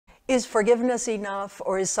Is forgiveness enough,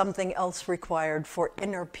 or is something else required for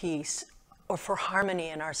inner peace or for harmony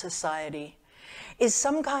in our society? Is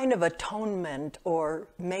some kind of atonement or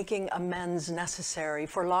making amends necessary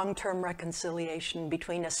for long-term reconciliation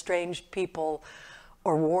between estranged people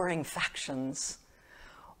or warring factions?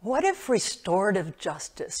 What if restorative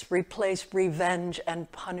justice replaced revenge and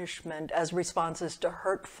punishment as responses to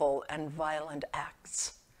hurtful and violent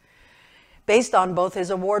acts? Based on both his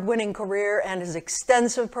award-winning career and his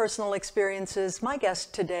extensive personal experiences, my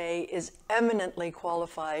guest today is eminently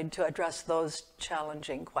qualified to address those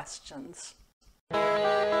challenging questions.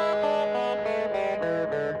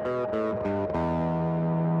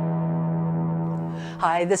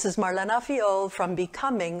 Hi, this is Marlena Fiol from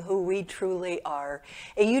Becoming Who We Truly Are,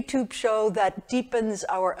 a YouTube show that deepens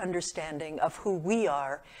our understanding of who we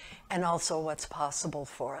are and also what's possible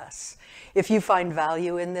for us. If you find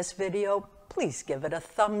value in this video, please give it a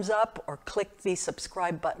thumbs up or click the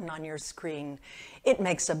subscribe button on your screen. It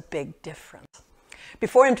makes a big difference.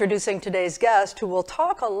 Before introducing today's guest, who will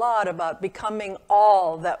talk a lot about becoming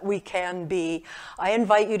all that we can be, I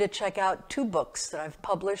invite you to check out two books that I've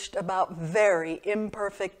published about very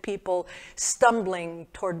imperfect people stumbling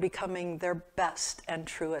toward becoming their best and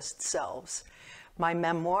truest selves. My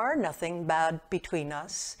memoir, Nothing Bad Between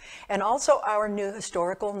Us, and also our new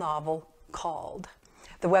historical novel, Called.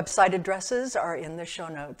 The website addresses are in the show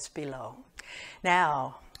notes below.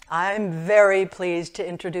 Now, I'm very pleased to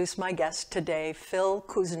introduce my guest today, Phil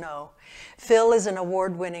Cousineau. Phil is an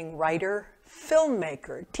award-winning writer,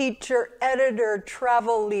 filmmaker, teacher, editor,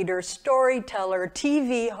 travel leader, storyteller,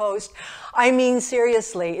 TV host. I mean,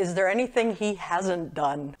 seriously, is there anything he hasn't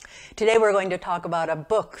done? Today we're going to talk about a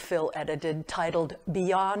book Phil edited titled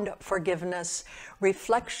Beyond Forgiveness: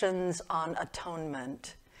 Reflections on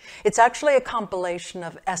Atonement. It's actually a compilation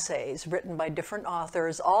of essays written by different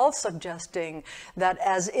authors, all suggesting that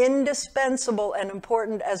as indispensable and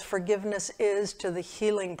important as forgiveness is to the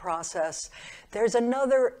healing process, there's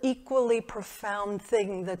another equally profound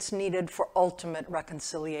thing that's needed for ultimate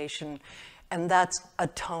reconciliation, and that's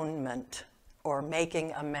atonement, or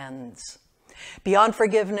making amends. Beyond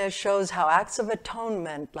Forgiveness shows how acts of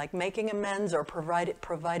atonement, like making amends or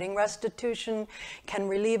providing restitution, can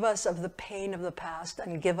relieve us of the pain of the past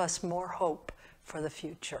and give us more hope for the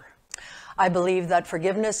future. I believe that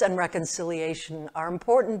forgiveness and reconciliation are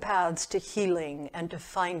important paths to healing and to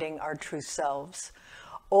finding our true selves.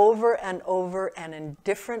 Over and over and in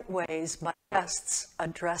different ways, my guests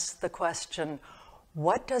address the question,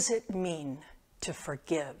 what does it mean to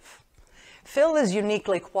forgive? Phil is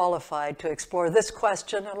uniquely qualified to explore this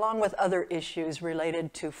question along with other issues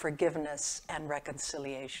related to forgiveness and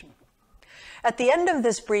reconciliation. At the end of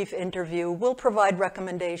this brief interview, we'll provide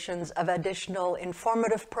recommendations of additional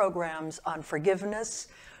informative programs on forgiveness,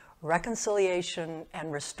 reconciliation,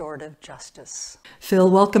 and restorative justice. Phil,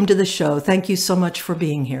 welcome to the show. Thank you so much for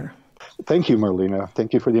being here. Thank you, Marlena.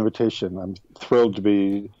 Thank you for the invitation. I'm thrilled to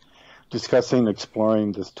be discussing,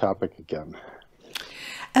 exploring this topic again.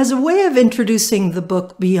 As a way of introducing the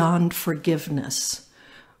book Beyond Forgiveness,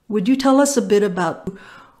 would you tell us a bit about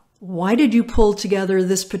why did you pull together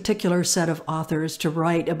this particular set of authors to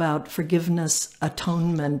write about forgiveness,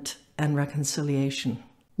 atonement, and reconciliation?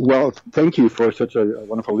 Well, thank you for such a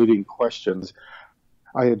wonderful leading questions.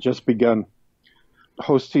 I had just begun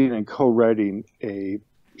hosting and co-writing a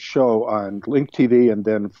show on Link TV and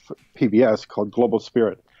then PBS called Global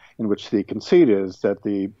Spirit, in which the conceit is that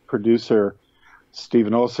the producer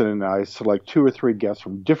Stephen Olson and I select 2 or 3 guests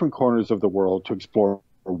from different corners of the world to explore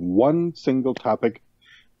one single topic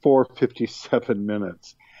for 57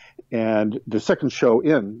 minutes. And the second show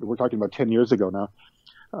we're talking about 10 years ago now,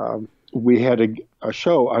 we had a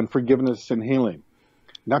show on forgiveness and healing.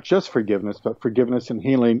 Not just forgiveness, but forgiveness and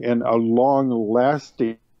healing, and a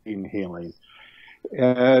long-lasting healing.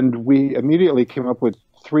 And we immediately came up with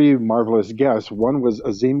 3 marvelous guests. One was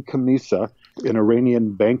Azim Khamisa, an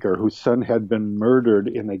Iranian banker whose son had been murdered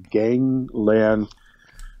in a gangland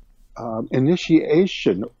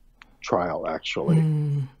initiation trial, actually.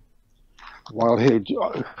 While he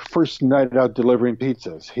first night out delivering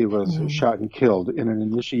pizzas, he was shot and killed in an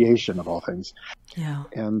initiation of all things. Yeah.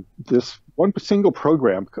 And this one single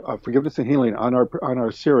program, Forgiveness and Healing, on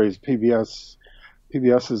our series, PBS's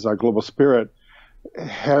Global Spirit,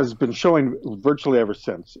 has been showing virtually ever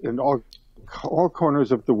since in all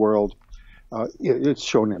corners of the world. It's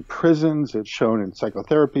shown in prisons, it's shown in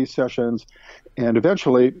psychotherapy sessions, and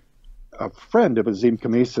eventually a friend of Azim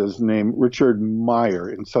Khamisa's named Richard Meyer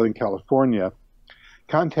in Southern California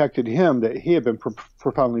contacted him that he had been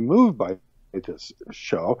profoundly moved by this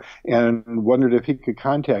show and wondered if he could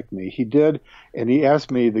contact me. He did, and he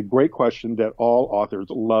asked me the great question that all authors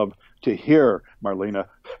love to hear, Marlena.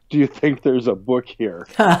 Do you think there's a book here?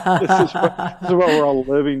 This is what we're all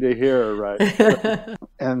living to hear, right?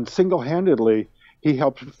 And single-handedly, he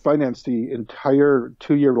helped finance the entire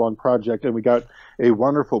 2-year-long project, and we got a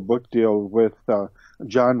wonderful book deal with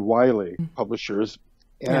John Wiley Publishers.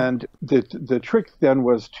 And the trick then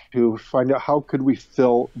was to find out how could we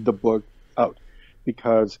fill the book out,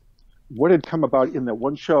 because what had come about in that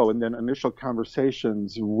one show and then initial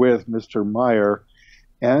conversations with Mr. Meyer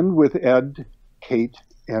and with Ed, Kate,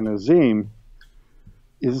 and Azim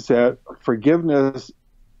is that forgiveness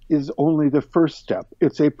is only the first step.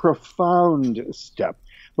 It's a profound step,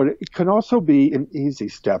 but it can also be an easy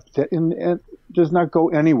step that does not go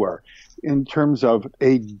anywhere in terms of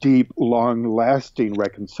a deep, long-lasting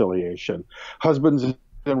reconciliation. Husbands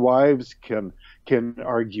and wives can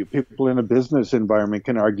argue. People in a business environment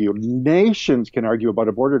can argue. Nations can argue about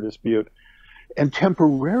a border dispute and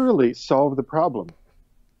temporarily solve the problem.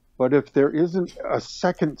 But if there isn't a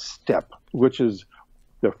second step, which is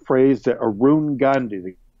the phrase that Arun Gandhi,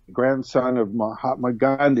 the grandson of Mahatma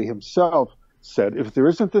Gandhi himself, said, if there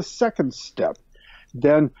isn't the second step,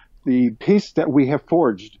 then the peace that we have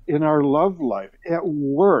forged in our love life, at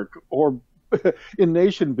work, or in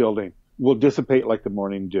nation building will dissipate like the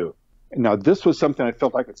morning dew. Now, this was something I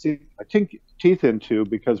felt I could see my teeth into,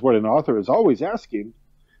 because what an author is always asking,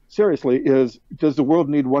 seriously, is, does the world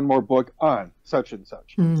need one more book on such and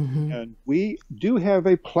such? Mm-hmm. And we do have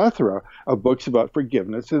a plethora of books about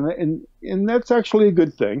forgiveness, and that's actually a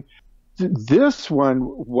good thing. This one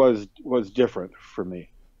was different for me.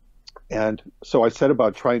 And so I set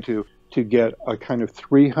about trying to get a kind of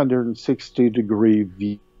 360-degree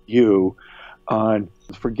view on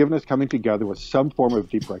forgiveness coming together with some form of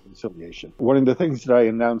deep reconciliation. One of the things that I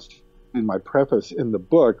announced in my preface in the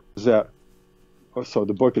book is that, so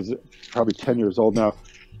the book is probably 10 years old now,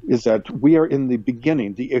 is that we are in the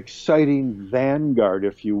beginning, the exciting vanguard,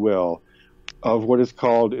 if you will, of what is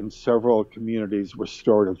called in several communities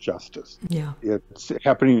restorative justice. Yeah. It's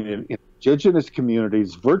happening in indigenous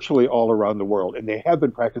communities virtually all around the world, and they have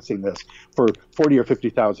been practicing this for 40 or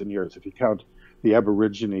 50,000 years, if you count the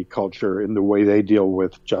Aborigine culture in the way they deal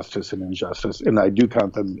with justice and injustice, and I do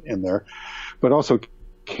count them in there. But also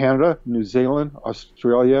Canada, New Zealand,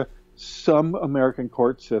 Australia, some American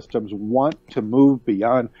court systems want to move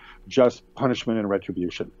beyond just punishment and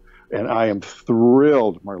retribution. And I am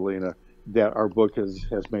thrilled, Marlena, that our book has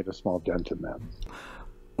made a small dent in that.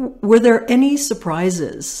 Were there any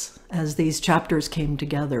surprises as these chapters came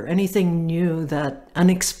together? Anything new, that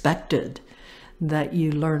unexpected, that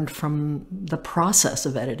you learned from the process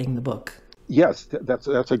of editing the book? Yes, that's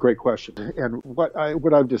a great question. And what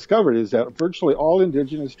I've discovered is that virtually all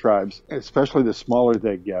indigenous tribes, especially the smaller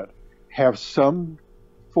they get, have some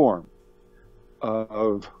form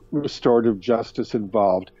of restorative justice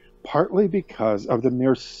involved, partly because of the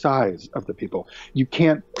mere size of the people. You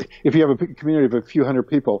can't, if you have a community of a few hundred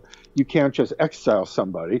people, you can't just exile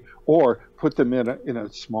somebody or put them in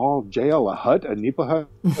a small jail, a hut, a nipa hut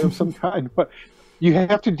of some kind. But you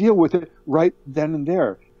have to deal with it right then and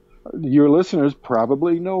there. Your listeners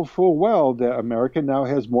probably know full well that America now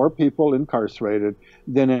has more people incarcerated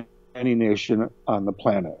than any nation on the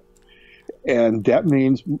planet. And that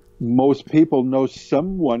means most people know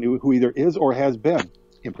someone who either is or has been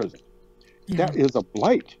in prison. Yeah. That is a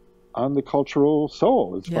blight on the cultural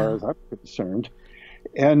soul, as far as I'm concerned.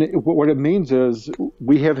 And what it means is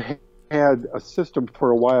we have had a system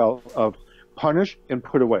for a while of punish and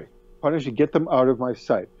put away. Punish and get them out of my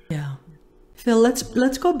sight. Yeah. Phil,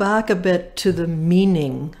 let's go back a bit to the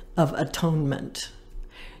meaning of atonement.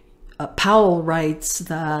 Powell writes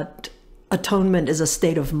that atonement is a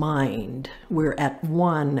state of mind. We're at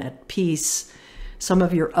one, at peace. Some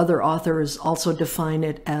of your other authors also define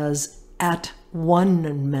it as at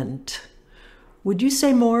one-ment. Would you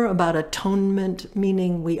say more about atonement,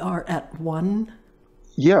 meaning we are at one?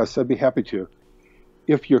 Yes, I'd be happy to.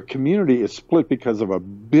 If your community is split because of a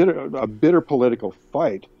bitter political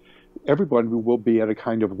fight, everyone will be at a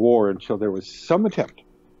kind of war until there was some attempt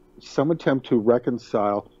to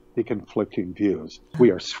reconcile the conflicting views. We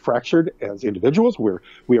are fractured as individuals.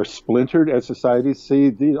 We are splintered as societies.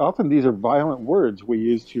 See, often these are violent words we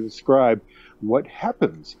use to describe what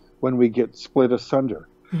happens when we get split asunder.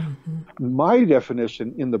 Mm-hmm. My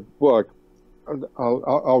definition in the book,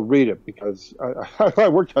 I'll read it because I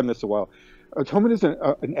worked on this a while. Atonement is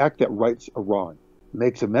an act that rights a wrong,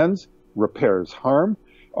 makes amends, repairs harm,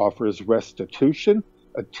 offers restitution,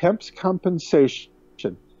 attempts compensation,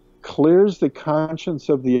 clears the conscience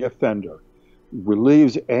of the offender,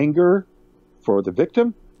 relieves anger, for the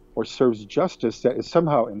victim or serves justice that is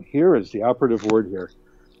somehow, and here is the operative word here,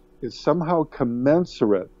 is somehow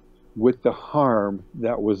commensurate with the harm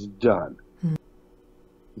that was done.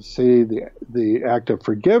 You see, the act of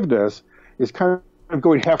forgiveness is kind of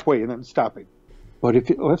going halfway and then stopping. But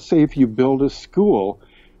let's say if you build a school,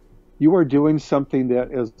 you are doing something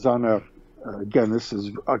that is on again, this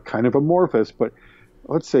is a kind of amorphous, but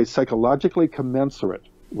let's say psychologically commensurate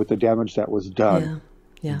with the damage that was done.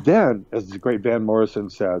 Yeah. Then, as the great Van Morrison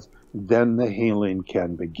says, then the healing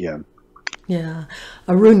can begin. Yeah.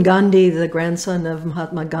 Arun Gandhi, the grandson of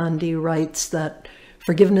Mahatma Gandhi, writes that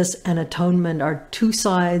forgiveness and atonement are two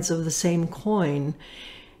sides of the same coin.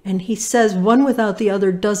 And he says one without the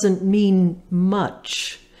other doesn't mean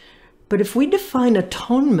much. But if we define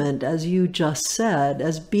atonement, as you just said,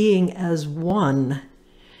 as being as one,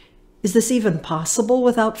 is this even possible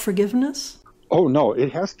without forgiveness? Oh, no,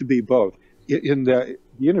 it has to be both. In the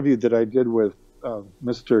interview that I did with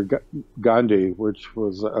Mr. Gandhi, which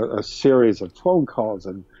was a series of phone calls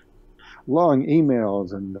and long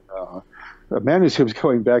emails and manuscripts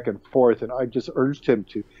going back and forth, and I just urged him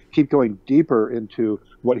to keep going deeper into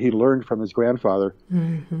what he learned from his grandfather.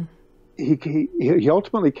 Mm-hmm. He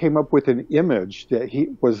ultimately came up with an image that he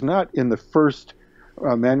was not in the first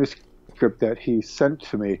manuscript that he sent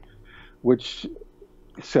to me, which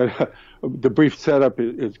said, the brief setup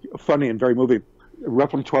is funny and very moving.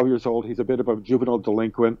 Roughly 12 years old, he's a bit of a juvenile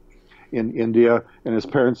delinquent in India, and his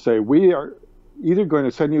parents say, we are either going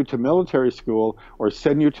to send you to military school or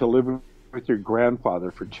send you to live with your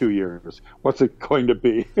grandfather for 2 years. What's it going to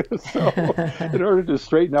be? So in order to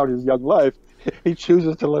straighten out his young life, he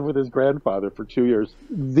chooses to live with his grandfather for 2 years.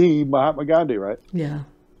 The Mahatma Gandhi, right? Yeah.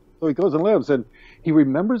 So he goes and lives, and he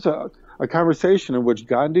remembers a conversation in which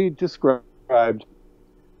Gandhi described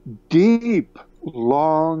deep,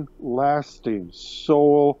 long-lasting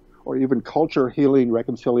soul or even culture-healing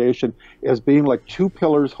reconciliation as being like two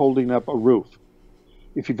pillars holding up a roof.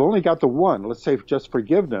 If you've only got the one, let's say just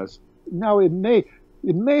forgiveness, now it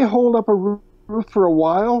may hold up a roof for a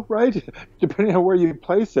while, right? Depending on where you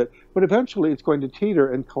place it, but eventually it's going to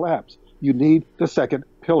teeter and collapse. You need the second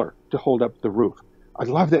pillar to hold up the roof. I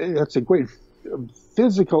love that. That's a great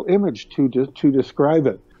physical image to describe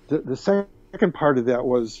it. The second part of that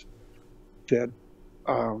was that,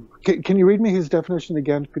 can you read me his definition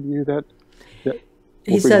again? Could you do that?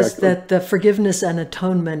 He says that the forgiveness and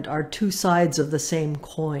atonement are two sides of the same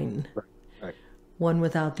coin. Right. One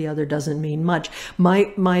without the other doesn't mean much.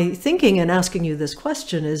 My thinking in asking you this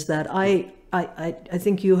question is that I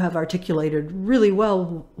think you have articulated really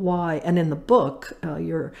well why, and in the book,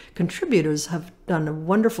 your contributors have done a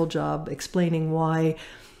wonderful job explaining why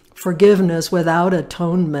forgiveness without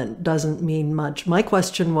atonement doesn't mean much. My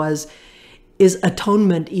question was, is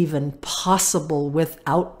atonement even possible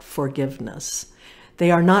without forgiveness?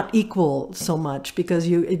 They are not equal so much because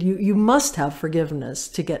you must have forgiveness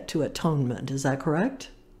to get to atonement. Is that correct?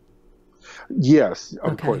 Yes,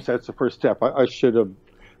 of course. That's the first step. I should have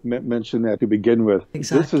mentioned that to begin with.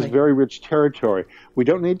 Exactly. This is very rich territory. We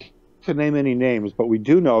don't need to name any names, but we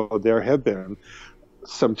do know there have been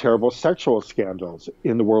some terrible sexual scandals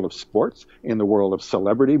in the world of sports, in the world of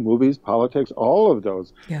celebrity, movies, politics, all of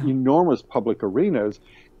those enormous public arenas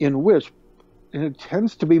in which, and it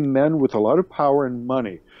tends to be men with a lot of power and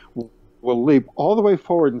money, will leap all the way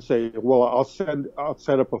forward and say, well, I'll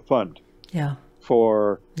set up a fund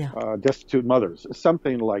for destitute mothers,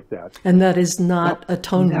 something like that. And that is not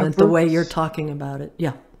atonement the way you're talking about it.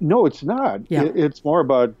 Yeah. No, it's not. Yeah. It's more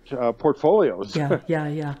about portfolios.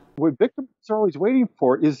 Yeah. What victims are always waiting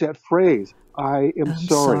for is that phrase, I'm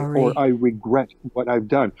sorry, or I regret what I've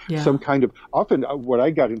done. Yeah. Some kind of, often what I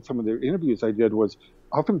got in some of the interviews I did was,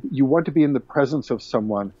 often you want to be in the presence of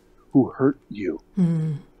someone who hurt you,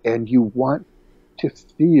 and you want to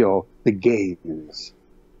feel the gaze.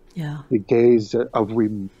 Yeah. The gaze of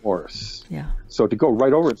remorse. Yeah. So to go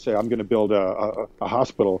right over and say, I'm going to build a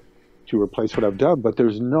hospital to replace what I've done, but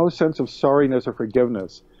there's no sense of sorriness or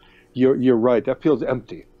forgiveness. You're right. That feels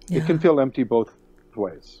empty. Yeah. It can feel empty both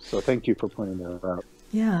ways. So thank you for pointing that out.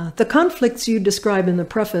 Yeah. The conflicts you describe in the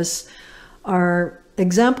preface are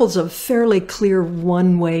examples of fairly clear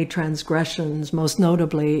one-way transgressions, most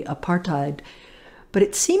notably apartheid. But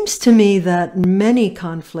it seems to me that many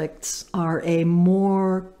conflicts are a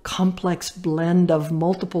more complex blend of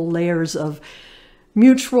multiple layers of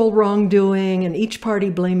mutual wrongdoing and each party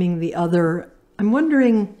blaming the other. I'm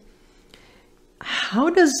wondering, how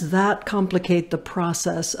does that complicate the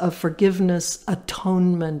process of forgiveness,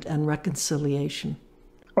 atonement, and reconciliation?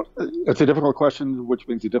 It's a difficult question, which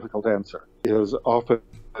means a difficult answer. It is often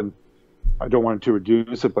I don't want to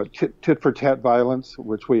reduce it, but tit for tat violence,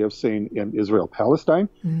 which we have seen in Israel, Palestine,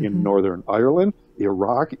 in Northern Ireland,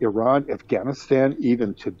 Iraq, Iran, Afghanistan,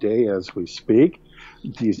 even today as we speak,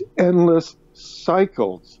 these endless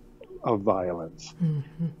cycles of violence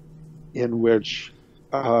in which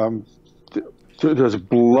there's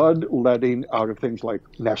blood letting out of things like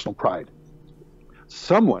national pride.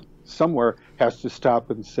 Someone, somewhere has to stop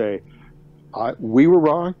and say, we were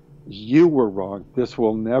wrong, you were wrong. This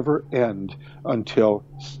will never end until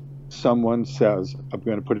someone says, I'm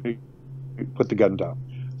going to put the gun down.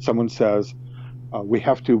 Someone says, we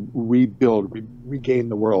have to rebuild, regain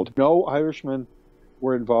the world. No Irishmen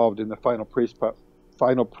were involved in the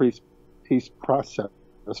final peace process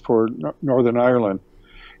for Northern Ireland.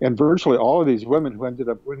 And virtually all of these women who ended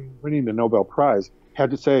up winning the Nobel Prize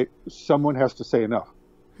had to say, someone has to say enough.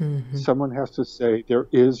 Someone has to say, there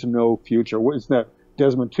is no future. Isn't that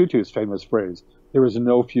Desmond Tutu's famous phrase? There is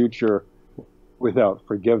no future without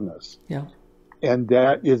forgiveness. Yeah. And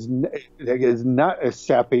that is not a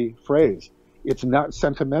sappy phrase. It's not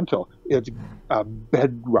sentimental. It's a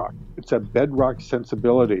bedrock. It's a bedrock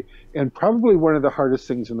sensibility, and probably one of the hardest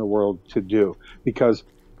things in the world to do, because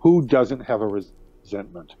who doesn't have a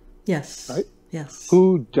resentment? Yes. Right? Yes.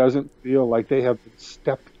 Who doesn't feel like they have been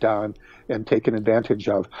stepped on and taken advantage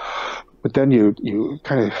of? But then you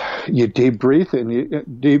deep breathe and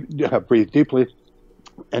you breathe deeply,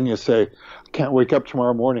 and you say, can't wake up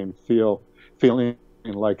tomorrow morning feeling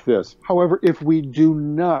like this. However, if we do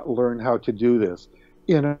not learn how to do this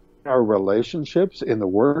in our relationships, in the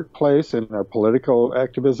workplace, in our political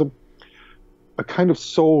activism, a kind of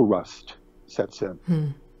soul rust sets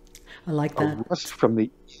in. I like that. A rust from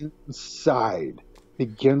the inside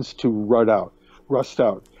begins to rust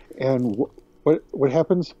out. And what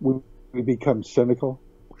happens? We become cynical,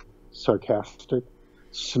 sarcastic,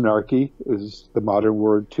 snarky is the modern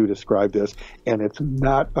word to describe this, and it's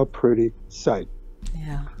not a pretty sight.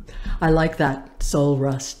 Yeah, I like that, soul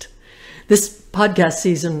rust. This podcast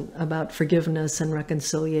season about forgiveness and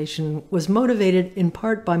reconciliation was motivated in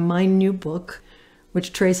part by my new book,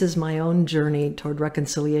 which traces my own journey toward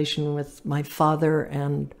reconciliation with my father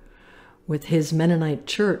and with his Mennonite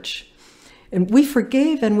church. And we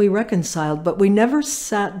forgave and we reconciled, but we never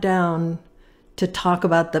sat down to talk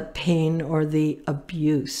about the pain or the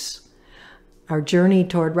abuse. Our journey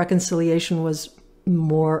toward reconciliation was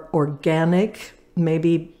more organic,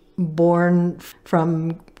 maybe born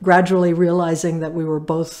from gradually realizing that we were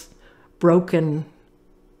both broken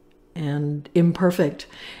and imperfect.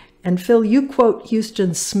 And Phil, you quote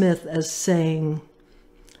Houston Smith as saying,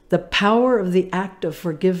 "The power of the act of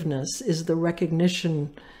forgiveness is the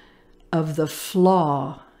recognition of the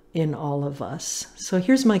flaw in all of us." So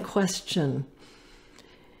here's my question.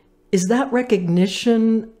 Is that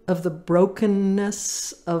recognition of the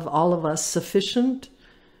brokenness of all of us sufficient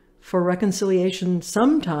for reconciliation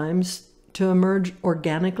sometimes to emerge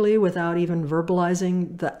organically without even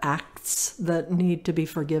verbalizing the acts that need to be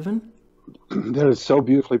forgiven? That is so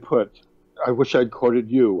beautifully put. I wish I'd quoted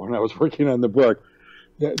you when I was working on the book.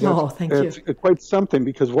 Thank you. It's quite something,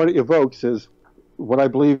 because what it evokes is what I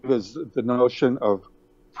believe is the notion of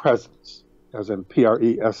presence, as in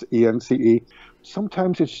presence.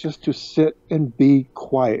 Sometimes it's just to sit and be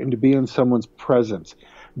quiet and to be in someone's presence.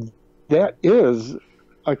 That is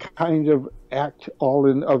a kind of act all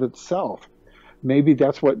in of itself. Maybe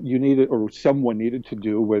that's what you needed, or someone needed to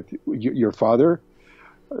do with your father,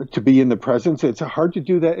 to be in the presence. It's hard to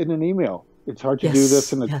do that in an email. It's hard to do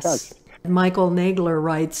this in a text. Michael Nagler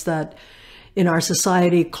writes that in our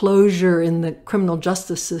society, closure in the criminal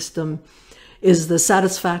justice system is the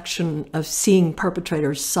satisfaction of seeing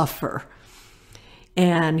perpetrators suffer.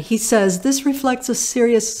 And he says this reflects a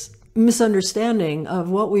serious misunderstanding of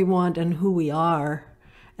what we want and who we are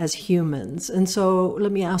as humans. And so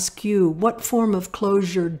let me ask you, what form of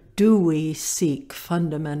closure do we seek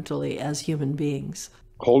fundamentally as human beings?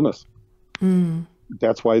 Wholeness.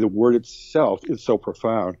 That's why the word itself is so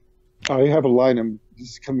profound. I have a line, and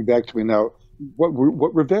this is coming back to me now. What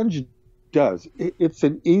revenge does, it's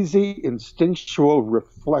an easy, instinctual,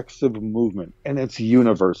 reflexive movement, and it's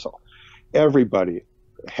universal. Everybody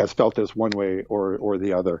has felt this one way or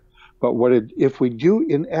the other. But if we do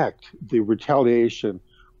enact the retaliation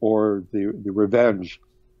or the revenge,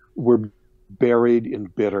 we're buried in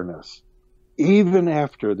bitterness. Even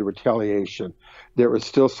after the retaliation, there is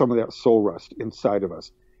still some of that soul rust inside of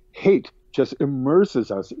us. Hate just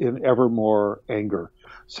immerses us in ever more anger.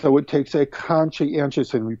 So it takes a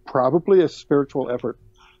conscientious and probably a spiritual effort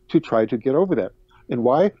to try to get over that. And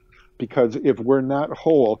why? Because if we're not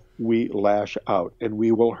whole, we lash out, and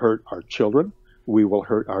we will hurt our children. We will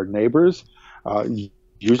hurt our neighbors.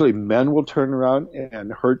 usually men will turn around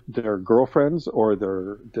and hurt their girlfriends or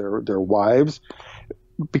their wives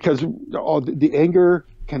because all the anger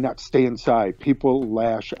cannot stay inside. People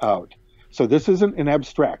lash out. So this isn't an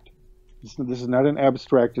abstract. This is not an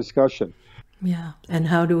abstract discussion. Yeah. And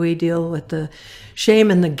how do we deal with the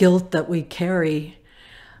shame and the guilt that we carry?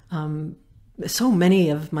 So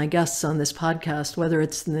many of my guests on this podcast, whether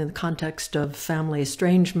it's in the context of family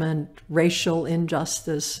estrangement, racial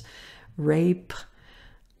injustice, rape,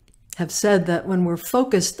 have said that when we're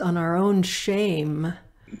focused on our own shame,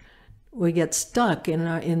 we get stuck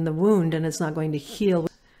in the wound and it's not going to heal.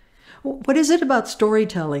 What is it about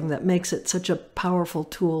storytelling that makes it such a powerful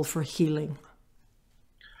tool for healing?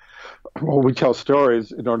 Well, we tell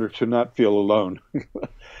stories in order to not feel alone.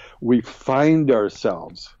 We find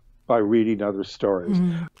ourselves by reading other stories.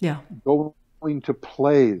 Yeah. Going to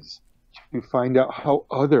plays to find out how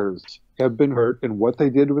others have been hurt and what they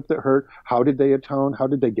did with the hurt. How did they atone? How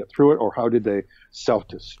did they get through it? Or how did they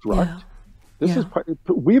self-destruct? Yeah.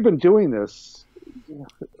 We've been doing this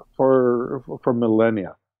for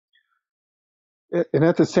millennia. And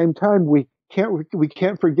at the same time, we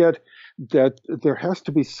can't forget that there has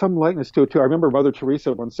to be some lightness to it too. I remember Mother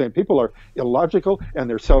Teresa once saying, people are illogical and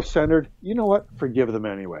they're self-centered. You know what? Forgive them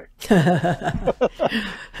anyway.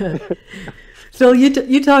 Phil,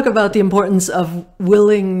 you talk about the importance of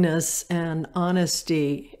willingness and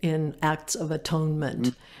honesty in acts of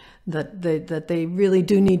atonement, that they really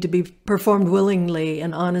do need to be performed willingly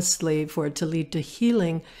and honestly for it to lead to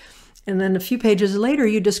healing. And then a few pages later,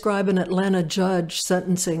 you describe an Atlanta judge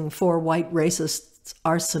sentencing 4 white racist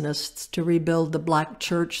arsonists to rebuild the black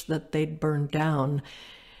church that they'd burned down.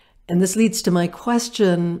 And this leads to my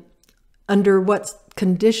question, under what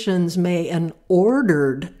conditions may an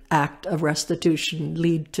ordered act of restitution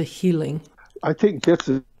lead to healing? I think that's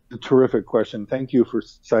a terrific question. Thank you for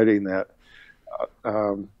citing that.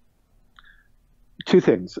 2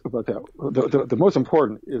 things about that. The most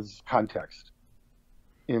important is context.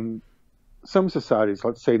 In some societies,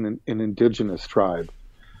 let's say in an indigenous tribe,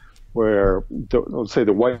 where let's say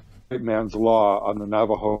the white man's law on the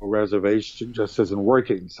Navajo reservation just isn't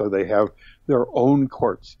working, so they have their own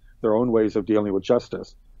courts, their own ways of dealing with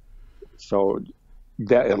justice. So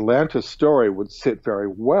that Atlanta story would sit very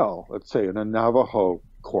well, let's say, in a Navajo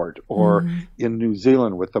court or in New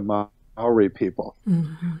Zealand with the Maori people,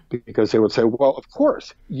 because they would say, well, of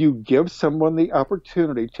course, you give someone the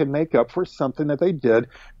opportunity to make up for something that they did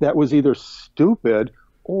that was either stupid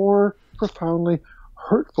or profoundly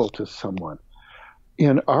hurtful to someone.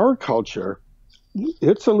 In our culture,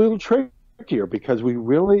 it's a little trickier because we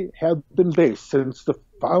really have been based since the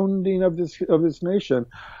founding of this nation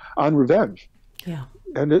on revenge. Yeah.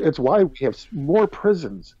 And it's why we have more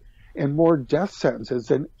prisons and more death sentences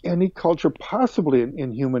than any culture possibly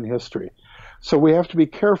in human history. So we have to be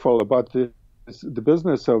careful about the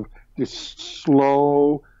business of this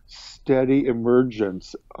slow, steady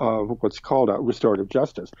emergence of what's called restorative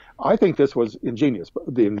justice. I think this was ingenious.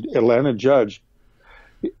 The Atlanta judge,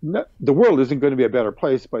 the world isn't going to be a better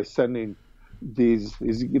place by sending these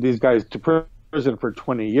guys to prison for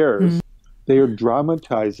 20 years. They are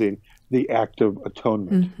dramatizing the act of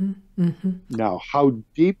atonement. Now, how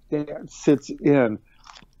deep that sits in,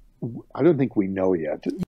 I don't think we know yet.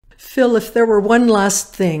 Phil, if there were one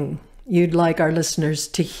last thing you'd like our listeners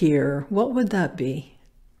to hear, what would that be?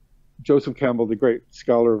 Joseph Campbell, the great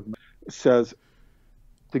scholar, says,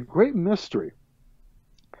 the great mystery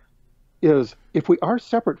is if we are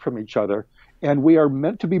separate from each other and we are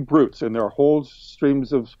meant to be brutes, and there are whole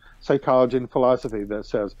streams of psychology and philosophy that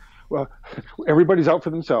says, well, everybody's out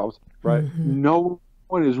for themselves, right? No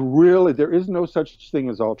one is really, there is no such thing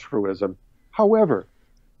as altruism. However,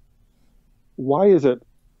 why is it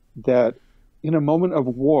that in a moment of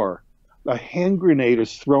war, a hand grenade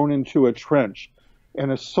is thrown into a trench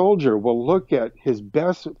and a soldier will look at his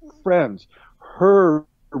best friends, her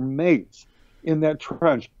mates in that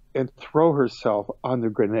trench, and throw herself on the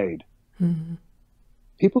grenade?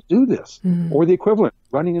 People do this. Or the equivalent,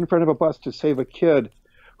 running in front of a bus to save a kid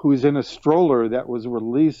who's in a stroller that was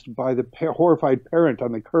released by the horrified parent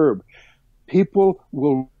on the curb. People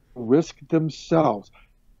will risk themselves.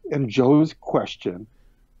 And Joe's question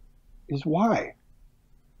is why?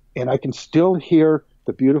 And I can still hear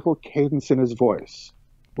the beautiful cadence in his voice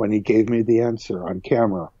when he gave me the answer on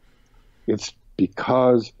camera. It's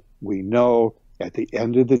because we know at the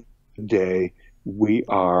end of the day, we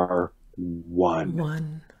are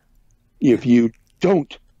one. If you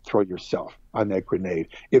don't throw yourself on that grenade,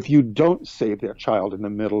 if you don't save that child in the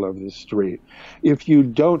middle of the street, if you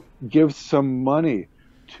don't give some money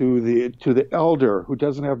to the elder who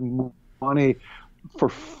doesn't have money for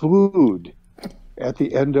food at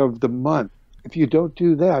the end of the month. If you don't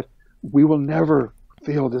do that, we will never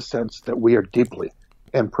feel the sense that we are deeply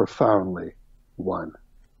and profoundly one.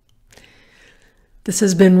 This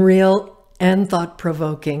has been real and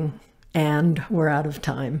thought-provoking, and we're out of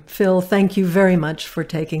time. Phil, thank you very much for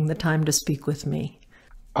taking the time to speak with me.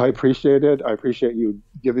 I appreciate it. I appreciate you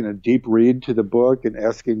giving a deep read to the book and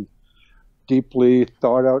asking deeply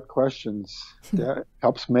thought out questions. That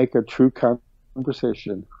helps make a true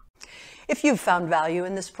conversation. If you've found value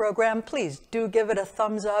in this program, please do give it a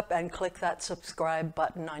thumbs up and click that subscribe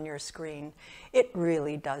button on your screen. It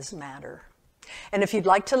really does matter. And if you'd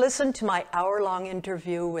like to listen to my hour-long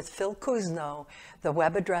interview with Phil Cousineau, the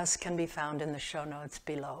web address can be found in the show notes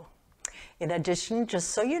below. In addition,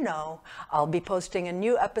 just so you know, I'll be posting a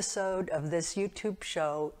new episode of this YouTube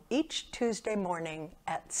show each Tuesday morning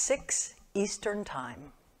at 6 Eastern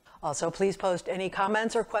Time. Also, please post any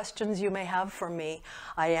comments or questions you may have for me.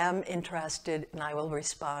 I am interested and I will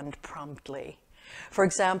respond promptly. For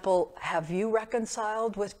example, have you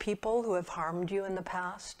reconciled with people who have harmed you in the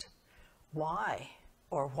past? Why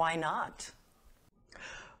or why not?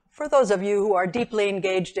 For those of you who are deeply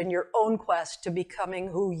engaged in your own quest to becoming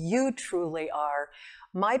who you truly are,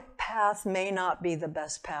 my path may not be the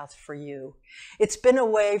best path for you. It's been a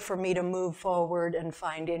way for me to move forward and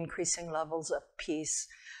find increasing levels of peace,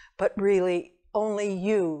 but really only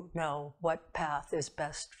you know what path is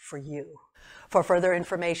best for you. For further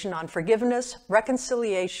information on forgiveness,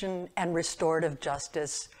 reconciliation, and restorative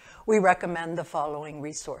justice, we recommend the following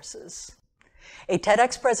resources: a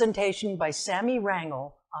TEDx presentation by Sammy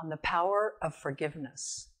Rangel on the power of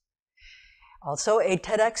forgiveness. Also, a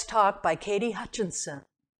TEDx talk by Katie Hutchinson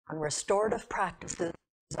on restorative practices to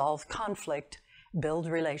resolve conflict, build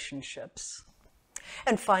relationships.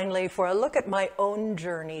 And finally, for a look at my own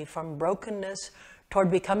journey from brokenness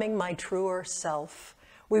toward becoming my truer self,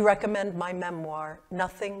 we recommend my memoir,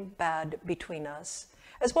 Nothing Bad Between Us,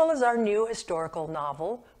 as well as our new historical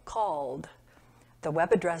novel, Called. The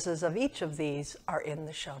web addresses of each of these are in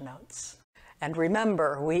the show notes. And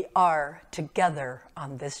remember, we are together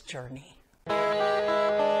on this journey.